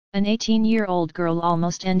An 18-year-old girl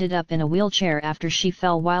almost ended up in a wheelchair after she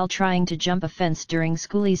fell while trying to jump a fence during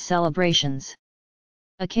schoolies celebrations.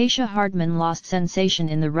 Acacia Hardman lost sensation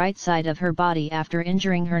in the right side of her body after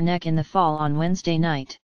injuring her neck in the fall on Wednesday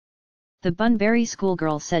night. The Bunbury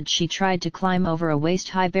schoolgirl said she tried to climb over a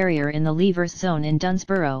waist-high barrier in the Leavers zone in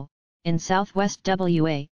Dunsborough, in southwest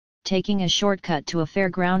WA, taking a shortcut to a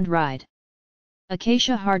fairground ride.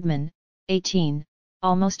 Acacia Hardman, 18,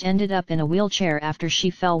 almost ended up in a wheelchair after she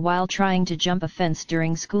fell while trying to jump a fence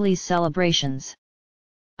during schoolies celebrations.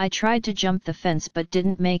 "I tried to jump the fence but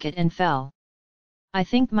didn't make it and fell. I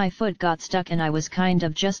think my foot got stuck and I was kind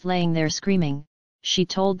of just laying there screaming," she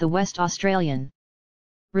told the West Australian.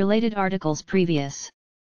 Related articles previous.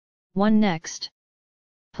 1 Next.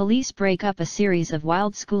 Police break up a series of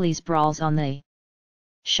wild schoolies brawls on the.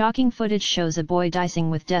 Shocking footage shows a boy dicing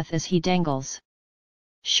with death as he dangles.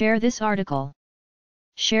 Share this article.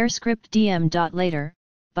 Share script dm.later,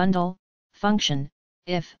 bundle, function,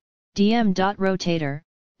 if, dm.rotator,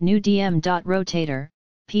 new dm.rotator,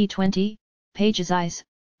 p20, page size,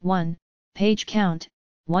 1, page count,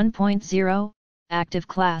 1.0, active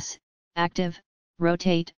class, active,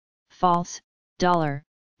 rotate, false, $,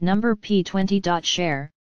 number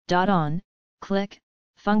p20.share, .on, click,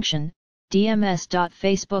 function,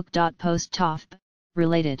 dms.facebook.post tofp,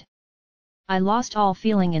 related. "I lost all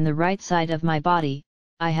feeling in the right side of my body,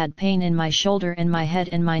 I had pain in my shoulder and my head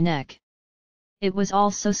and my neck. It was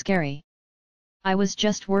all so scary. I was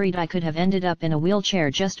just worried I could have ended up in a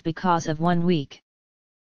wheelchair just because of 1 week."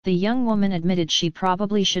 The young woman admitted she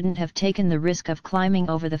probably shouldn't have taken the risk of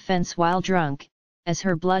climbing over the fence while drunk, as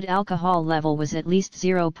her blood alcohol level was at least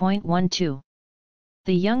 0.12.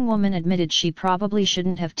 The young woman admitted she probably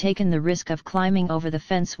shouldn't have taken the risk of climbing over the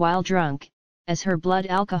fence while drunk, as her blood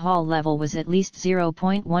alcohol level was at least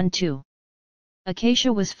 0.12.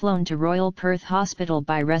 Acacia was flown to Royal Perth Hospital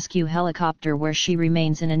by rescue helicopter where she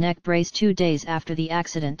remains in a neck brace 2 days after the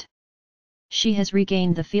accident. She has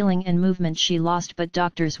regained the feeling and movement she lost, but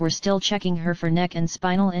doctors were still checking her for neck and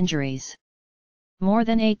spinal injuries. More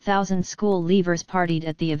than 8,000 school leavers partied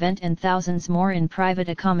at the event and thousands more in private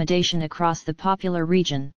accommodation across the popular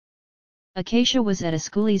region. Acacia was at a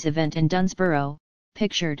schoolies event in Dunsborough,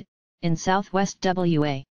 pictured, in southwest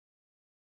WA.